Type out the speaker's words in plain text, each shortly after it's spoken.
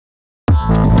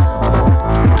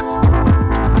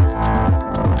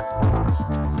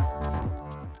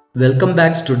Welcome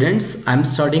back students. I'm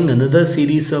starting another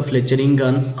series of lecturing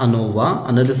on ANOVA,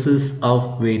 analysis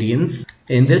of variance.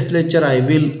 In this lecture I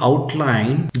will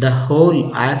outline the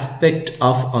whole aspect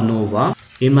of ANOVA.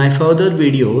 In my further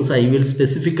videos I will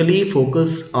specifically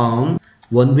focus on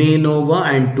one-way ANOVA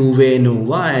and two-way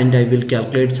ANOVA, and I will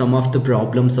calculate some of the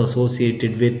problems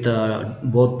associated with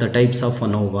both the types of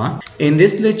ANOVA. In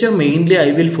this lecture mainly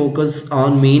I will focus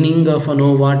on meaning of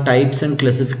ANOVA, types and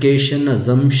classification,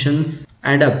 assumptions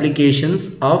and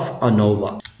applications of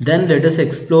ANOVA. Then let us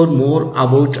explore more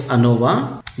about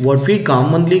ANOVA. What we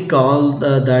commonly call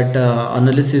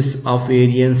analysis of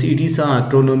variance. It is an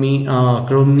acronym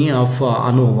of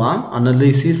ANOVA,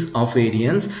 analysis of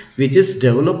variance, which is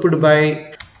developed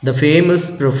by the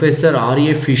famous Professor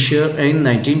R.A. Fisher in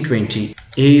 1920.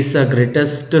 He is a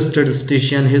greatest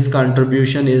statistician. His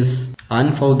contribution is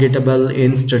unforgettable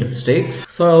in statistics.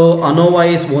 So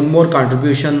ANOVA is one more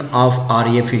contribution of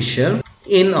R.A. Fisher.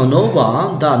 In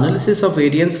ANOVA, the analysis of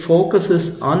variance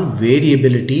focuses on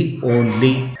variability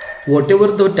only. Whatever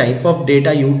the type of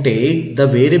data you take, the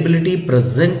variability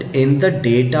present in the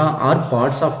data or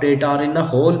parts of data or in the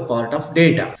whole part of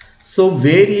data. So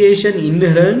variation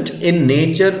inherent in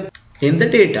nature in the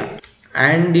data.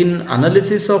 And in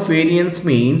analysis of variance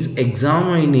means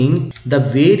examining the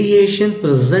variation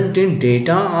present in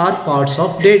data or parts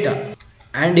of data.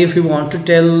 And if you want to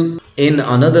tell in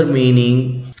another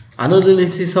meaning,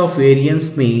 analysis of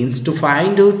variance means to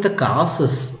find out the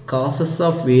causes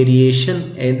of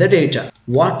variation in the data.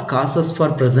 What causes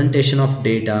for presentation of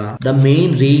data? The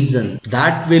main reason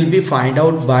that will be find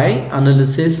out by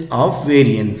analysis of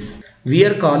variance. We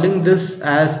are calling this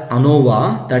as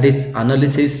ANOVA, that is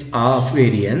analysis of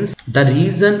variance. The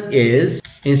reason is,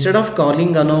 instead of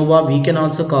calling ANOVA, we can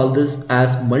also call this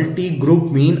as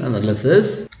multi-group mean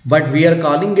analysis, but we are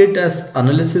calling it as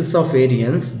analysis of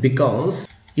variance because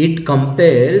it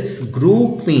compares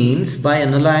group means by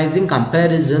analyzing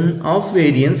comparison of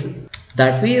variance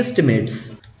that we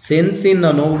estimates. Since in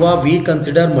ANOVA we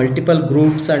consider multiple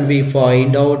groups and we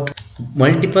find out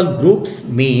multiple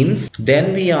groups means,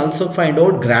 then we also find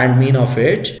out grand mean of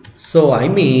it. So I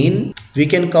mean we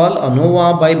can call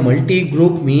ANOVA by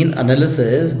multi-group mean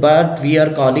analysis, but we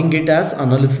are calling it as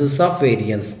analysis of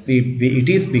variance. It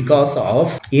is because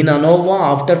of in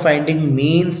ANOVA, after finding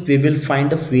means we will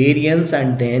find a variance,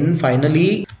 and then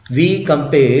finally we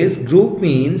compare group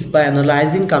means by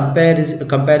analyzing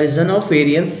comparison of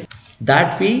variance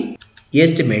that we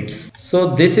estimates.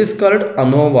 So this is called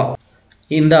ANOVA.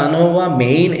 In the ANOVA,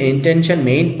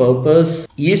 main purpose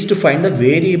is to find the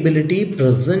variability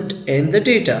present in the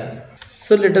data.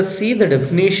 So let us see the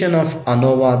definition of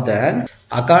ANOVA then.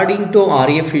 According to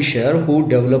R.A. Fisher, who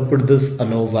developed this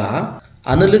ANOVA,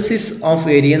 analysis of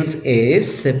variance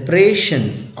is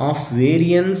separation of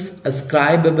variance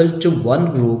ascribable to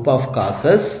one group of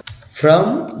causes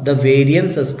from the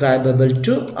variance ascribable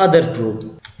to other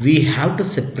group. We have to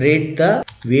separate the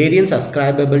variance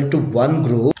ascribable to one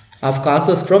group of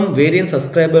causes from variance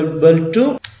ascribable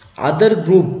to other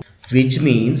group, which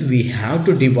means we have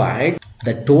to divide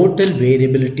the total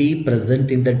variability present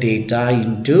in the data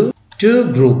into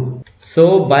two groups.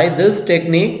 So by this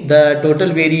technique, the total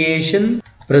variation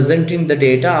present in the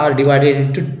data are divided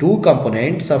into two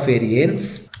components of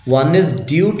variance. One is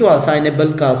due to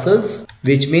assignable causes,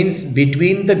 which means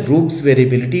between the groups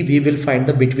variability, we will find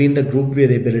the between the group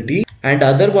variability, and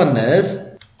other one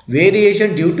is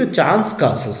variation due to chance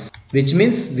causes, which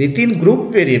means within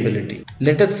group variability.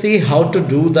 Let us see how to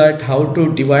do that, how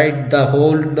to divide the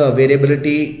whole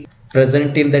variability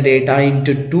present in the data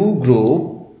into two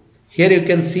groups. Here you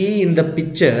can see in the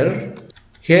picture,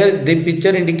 here the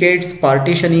picture indicates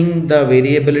partitioning the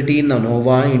variability in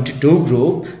ANOVA into two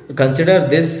groups. Consider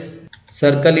this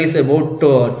circle is about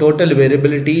total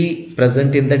variability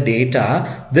present in the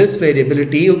data. This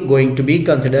variability going to be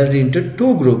considered into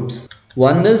two groups.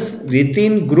 One is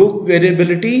within group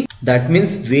variability, that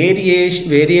means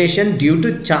variation due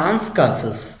to chance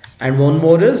causes, and one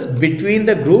more is between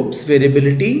the groups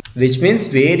variability, which means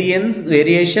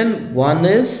variation. One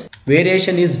is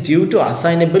variation is due to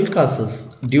assignable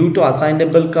causes, due to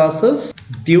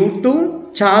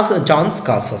chance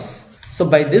causes. So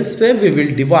by this way we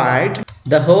will divide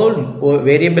the whole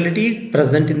variability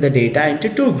present in the data into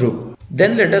two groups.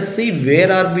 Then let us see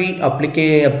where are we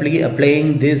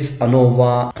applying this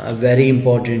ANOVA very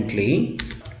importantly.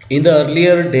 In the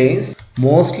earlier days,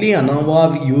 mostly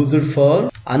ANOVA we used for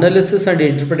analysis and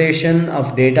interpretation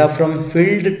of data from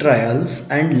field trials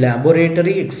and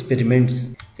laboratory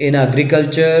experiments in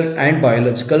agriculture and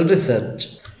biological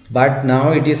research. But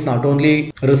now it is not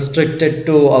only restricted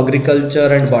to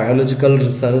agriculture and biological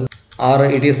research. or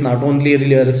it is not only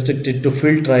really restricted to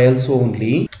field trials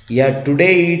only. Yeah,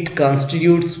 today it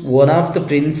constitutes one of the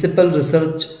principal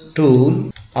research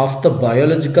tool of the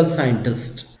biological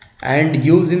scientist and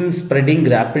used in spreading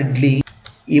rapidly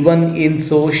even in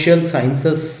social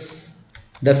sciences,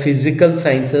 the physical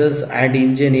sciences and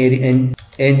engineering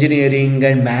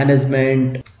and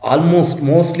management,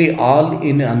 mostly all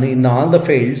in all the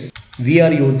fields. We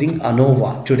are using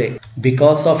ANOVA today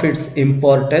because of its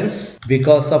importance,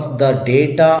 because of the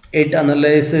data it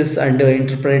analyzes and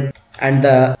interpret and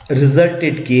the result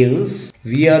it gives.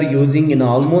 We are using in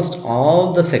almost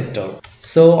all the sector.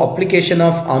 So application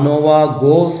of ANOVA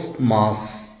goes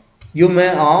mass. You may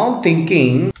all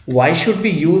thinking, why should we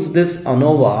use this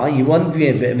ANOVA even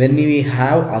when we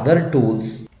have other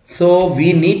tools? So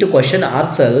we need to question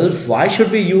ourselves, why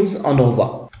should we use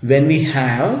ANOVA when we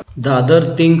have the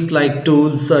other things like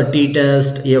tools,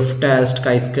 t-test, f-test,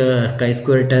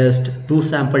 chi-square test, two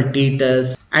sample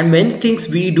t-test, and many things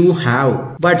we do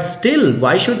have. But still,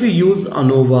 why should we use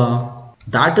ANOVA?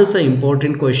 That is an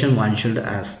important question one should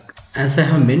ask. As I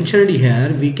have mentioned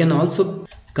here, we can also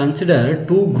consider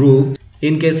two groups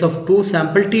in case of two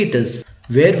sample t-tests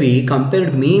where we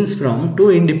compared means from two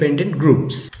independent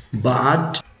groups.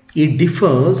 But it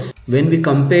differs when we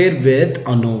compare with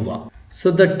ANOVA. So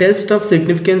the test of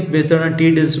significance based on a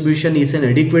t-distribution is an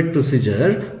adequate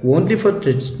procedure only for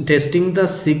testing the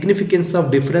significance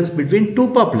of difference between two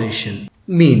populations.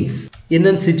 Means in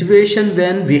a situation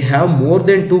when we have more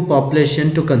than two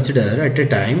populations to consider at a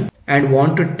time and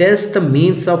want to test the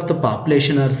means of the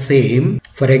population are same.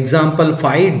 For example,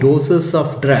 5 doses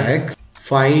of drugs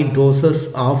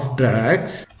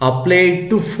applied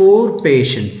to 4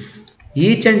 patients.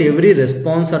 Each and every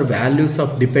response are values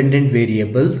of dependent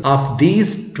variables of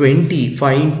these 20,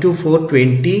 5 into 4,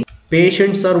 20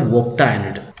 patients are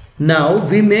obtained. Now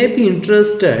we may be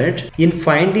interested in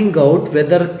finding out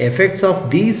whether effects of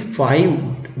these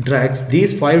 5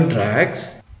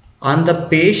 drugs on the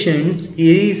patients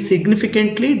is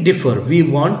significantly differ. We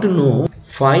want to know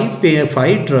 5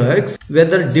 drugs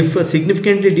whether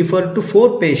significantly differ to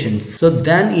 4 patients. So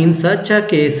then in such a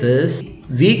cases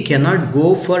we cannot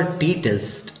go for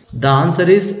t-test. The answer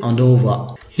is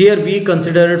ANOVA. Here we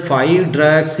considered 5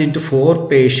 drugs into 4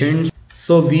 patients.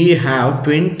 So we have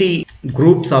 20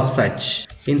 groups of such.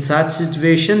 In such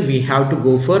situation we have to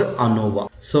go for ANOVA.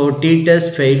 So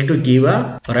t-test failed to give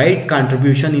a right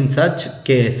contribution in such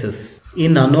cases.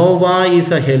 In ANOVA is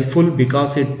helpful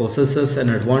because it possesses an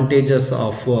advantages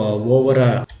of over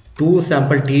a 2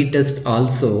 sample t-test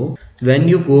also. When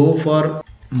you go for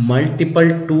multiple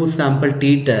 2 sample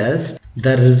t-test,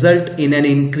 the result in an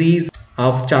increase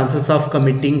of chances of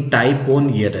committing type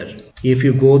 1 error. If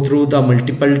you go through the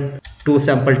multiple 2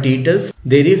 sample t-test,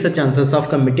 there is a chances of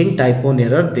committing type 1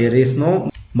 error. There is no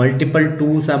multiple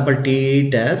 2 sample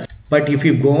t-test, but if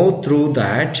you go through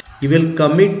that, you will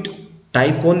commit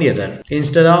type 1 error.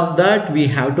 Instead of that, we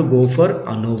have to go for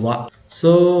ANOVA.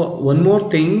 So one more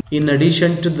thing, in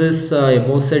addition to this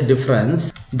above said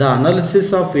difference, the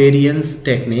analysis of variance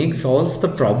technique solves the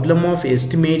problem of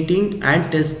estimating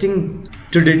and testing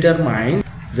to determine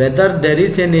whether there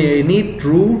is any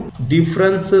true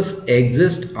differences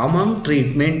exist among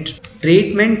treatment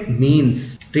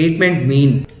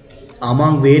mean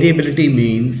among variability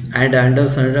means and under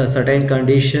certain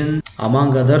condition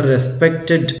among other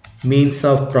respected means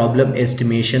of problem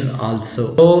estimation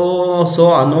also. So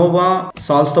ANOVA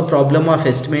solves the problem of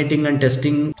estimating and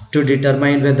testing to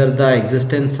determine whether the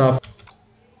existence of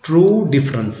true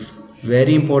difference.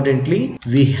 Very importantly,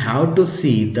 we have to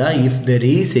see if there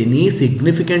is any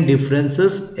significant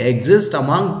differences exist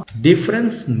among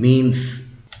difference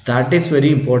means. That is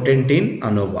very important in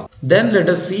ANOVA. Then let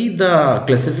us see the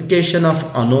classification of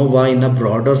ANOVA in a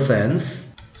broader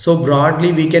sense. So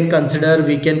broadly we can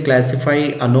classify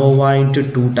ANOVA into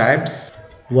 2 types.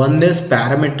 One is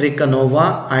parametric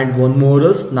ANOVA and one more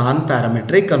is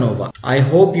non-parametric ANOVA. I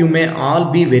hope you may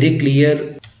all be very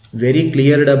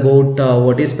clear about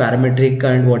what is parametric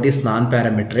and what is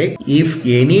non-parametric. If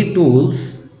any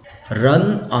tools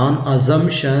run on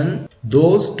assumption,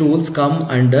 those tools come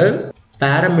under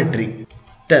parametric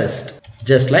test,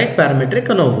 just like parametric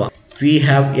ANOVA. We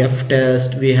have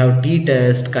f-test, we have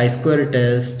t-test, chi-square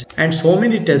test, and so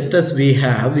many tests we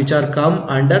have which are come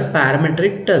under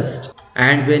parametric test.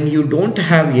 And when you don't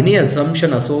have any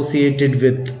assumption associated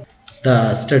with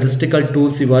the statistical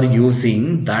tools you are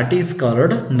using, that is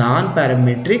called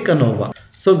non-parametric ANOVA.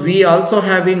 So we also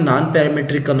having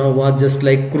non-parametric ANOVA just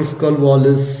like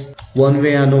Kruskal-Wallis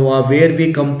one-way ANOVA, where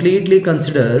we completely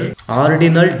consider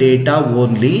ordinal data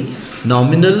only.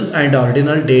 Nominal and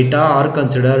ordinal data are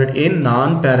considered in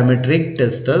non-parametric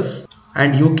tests.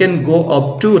 and you can go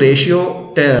up to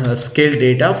ratio scale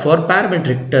data for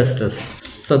parametric tests.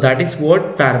 So that is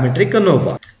what parametric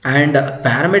ANOVA. And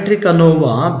parametric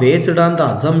ANOVA based on the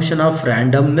assumption of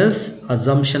randomness,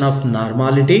 assumption of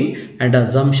normality, and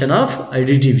assumption of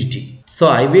additivity. So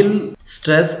I will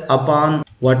stress upon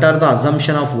what are the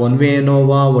assumption of one-way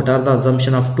ANOVA, what are the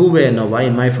assumption of two-way ANOVA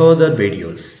in my further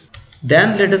videos.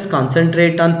 Then let us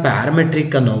concentrate on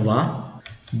parametric ANOVA,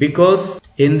 because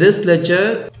in this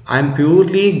lecture I am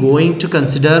purely going to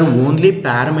consider only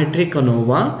parametric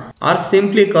ANOVA, or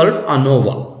simply called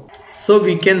ANOVA. So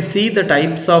we can see the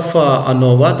types of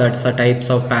ANOVA, that's the types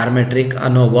of parametric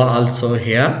ANOVA also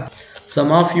here.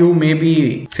 Some of you may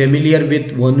be familiar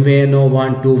with one-way ANOVA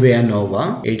and two-way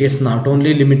ANOVA. It is not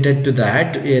only limited to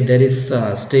that, there is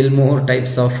still more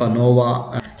types of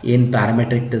ANOVA in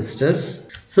parametric tests.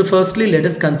 So firstly, let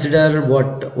us consider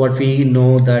what we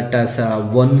know that as a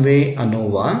one-way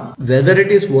ANOVA. Whether it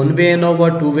is one-way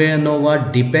ANOVA, two-way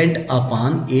ANOVA depend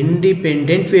upon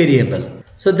independent variable.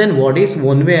 So then what is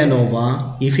one-way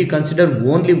ANOVA? If we consider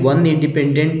only one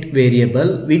independent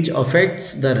variable which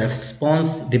affects the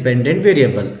response dependent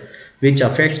variable, which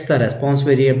affects the response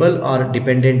variable or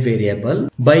dependent variable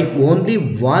by only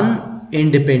one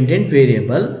independent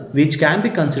variable, which can be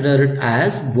considered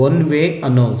as one-way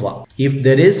ANOVA. If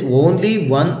there is only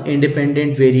one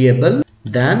independent variable,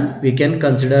 then we can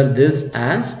consider this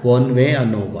as one-way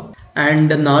ANOVA. And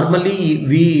normally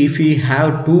if we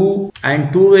have two,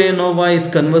 and two-way ANOVA is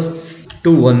converts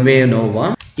to one-way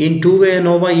ANOVA. In two-way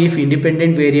ANOVA, if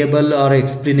independent variable or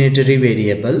explanatory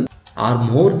variable are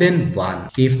more than one,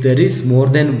 if there is more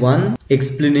than one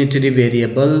explanatory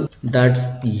variable, that's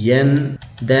n,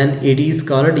 then it is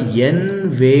called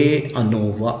n-way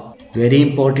ANOVA. Very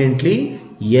importantly,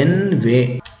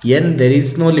 n-way. N, there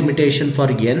is no limitation for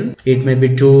n. It may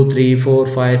be 2, 3, 4,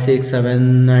 5, 6,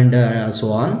 7 and so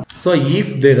on. So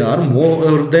if there are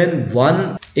more than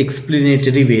one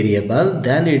explanatory variable,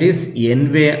 then it is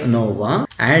n-way ANOVA.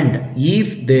 And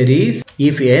if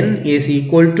n is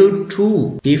equal to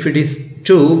 2, if it is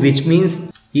 2, which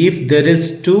means if there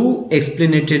is two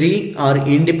explanatory or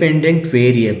independent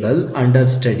variable under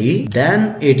study,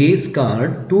 then it is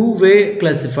called two-way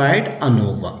classified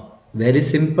ANOVA. Very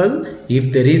simple.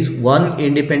 If there is one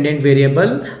independent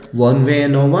variable, one-way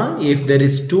ANOVA. If there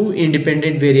is two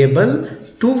independent variable,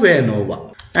 two-way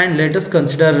ANOVA. And let us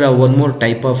consider one more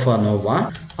type of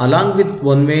ANOVA. Along with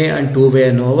one-way and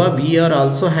two-way ANOVA, we are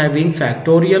also having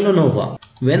factorial ANOVA.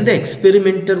 When the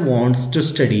experimenter wants to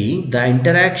study the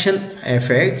interaction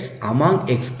effects among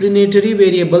explanatory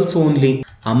variables only,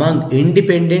 among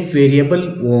independent variable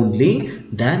only,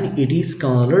 then it is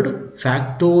called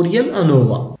factorial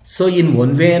ANOVA. So in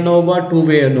one-way ANOVA,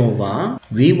 two-way ANOVA,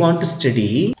 we want to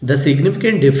study the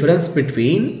significant difference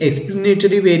between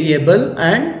explanatory variable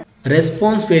and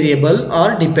response variable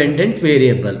or dependent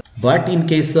variable. But in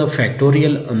case of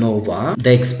factorial ANOVA,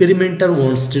 the experimenter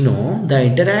wants to know the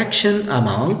interaction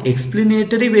among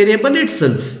explanatory variable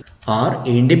itself or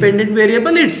independent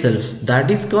variable itself. That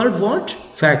is called what?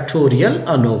 Factorial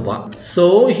ANOVA.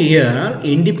 So here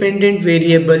independent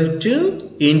variable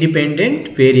to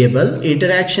independent variable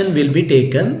interaction will be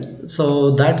taken.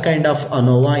 So that kind of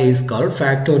ANOVA is called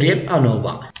factorial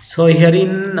ANOVA. So here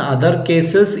in other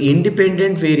cases,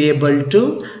 independent variable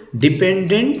to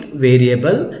dependent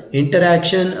variable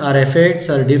interaction or effects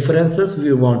or differences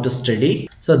we want to study.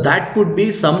 So that could be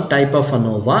some type of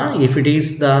ANOVA. If it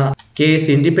is the case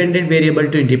independent variable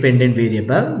to independent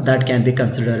variable, that can be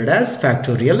considered as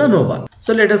factorial ANOVA.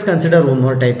 So let us consider one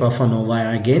more type of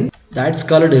ANOVA again. That's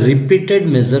called repeated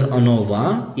measure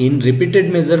ANOVA. In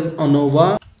repeated measure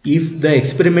ANOVA, if the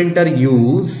experimenter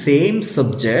use same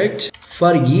subject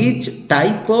for each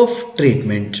type of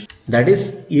treatment, that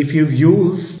is, if you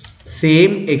use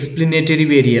same explanatory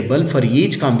variable for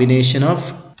each combination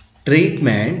of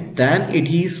treatment, then it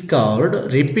is called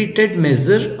repeated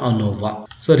measure ANOVA.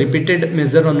 So repeated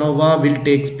measure ANOVA will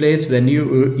take place when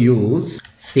you use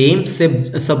same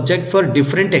subject for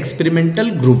different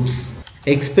experimental groups,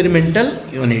 experimental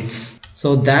units.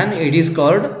 So then it is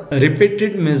called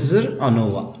repeated measure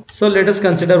ANOVA. So let us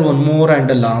consider one more and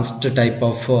the last type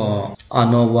of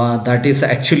ANOVA. That is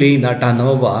actually not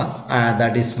ANOVA,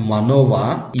 that is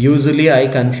MANOVA. Usually I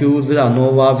confuse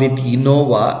ANOVA with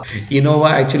Innova. Innova,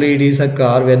 actually it is a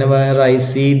car. Whenever I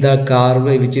see the car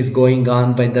which is going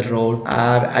on by the road,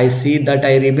 I see that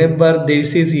I remember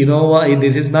this is Innova.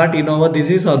 This is not Innova, this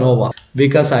is ANOVA,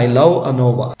 because I love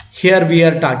ANOVA. Here we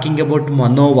are talking about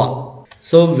MANOVA.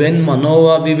 So when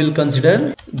MANOVA we will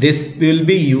consider, this will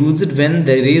be used when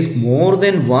there is more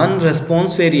than one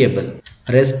response variable.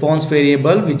 Response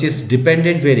variable which is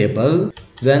dependent variable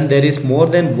when there is more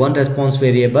than one response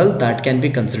variable, that can be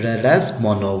considered as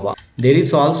MANOVA. There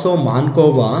is also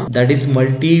MANCOVA, that is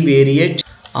multivariate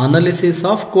analysis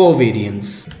of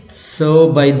covariance.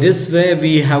 So by this way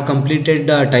we have completed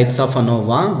types of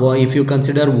ANOVA. Well, if you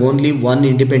consider only one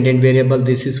independent variable,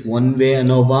 this is one way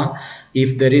ANOVA.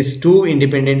 If there is two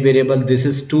independent variable, this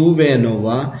is two way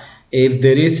ANOVA. If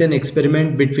there is an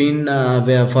experiment between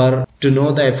for to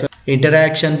know the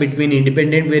interaction between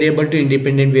independent variable to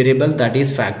independent variable, that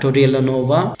is factorial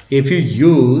ANOVA. If you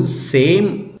use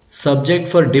same subject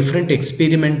for different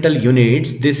experimental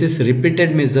units, this is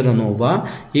repeated measure ANOVA.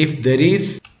 If there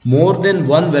is more than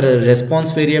one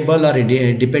response variable or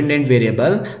dependent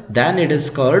variable, then it is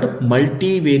called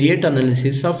multivariate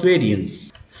analysis of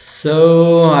variance.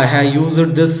 So I have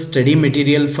used this study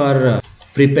material for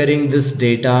preparing this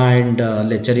data and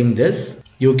lecturing this.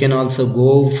 You can also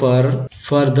go for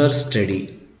further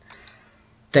study.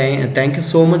 Thank you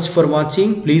so much for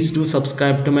watching. Please do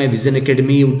subscribe to my Vision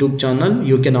Academy YouTube channel.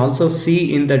 You can also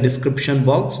see in the description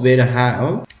box where I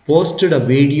have posted a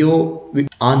video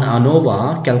on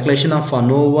ANOVA, calculation of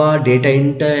ANOVA, data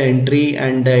entry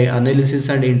and analysis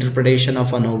and interpretation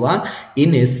of ANOVA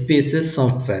in SPSS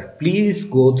software. Please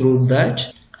go through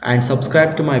that and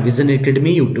subscribe to my Vision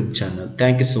Academy YouTube channel.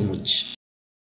 Thank you so much.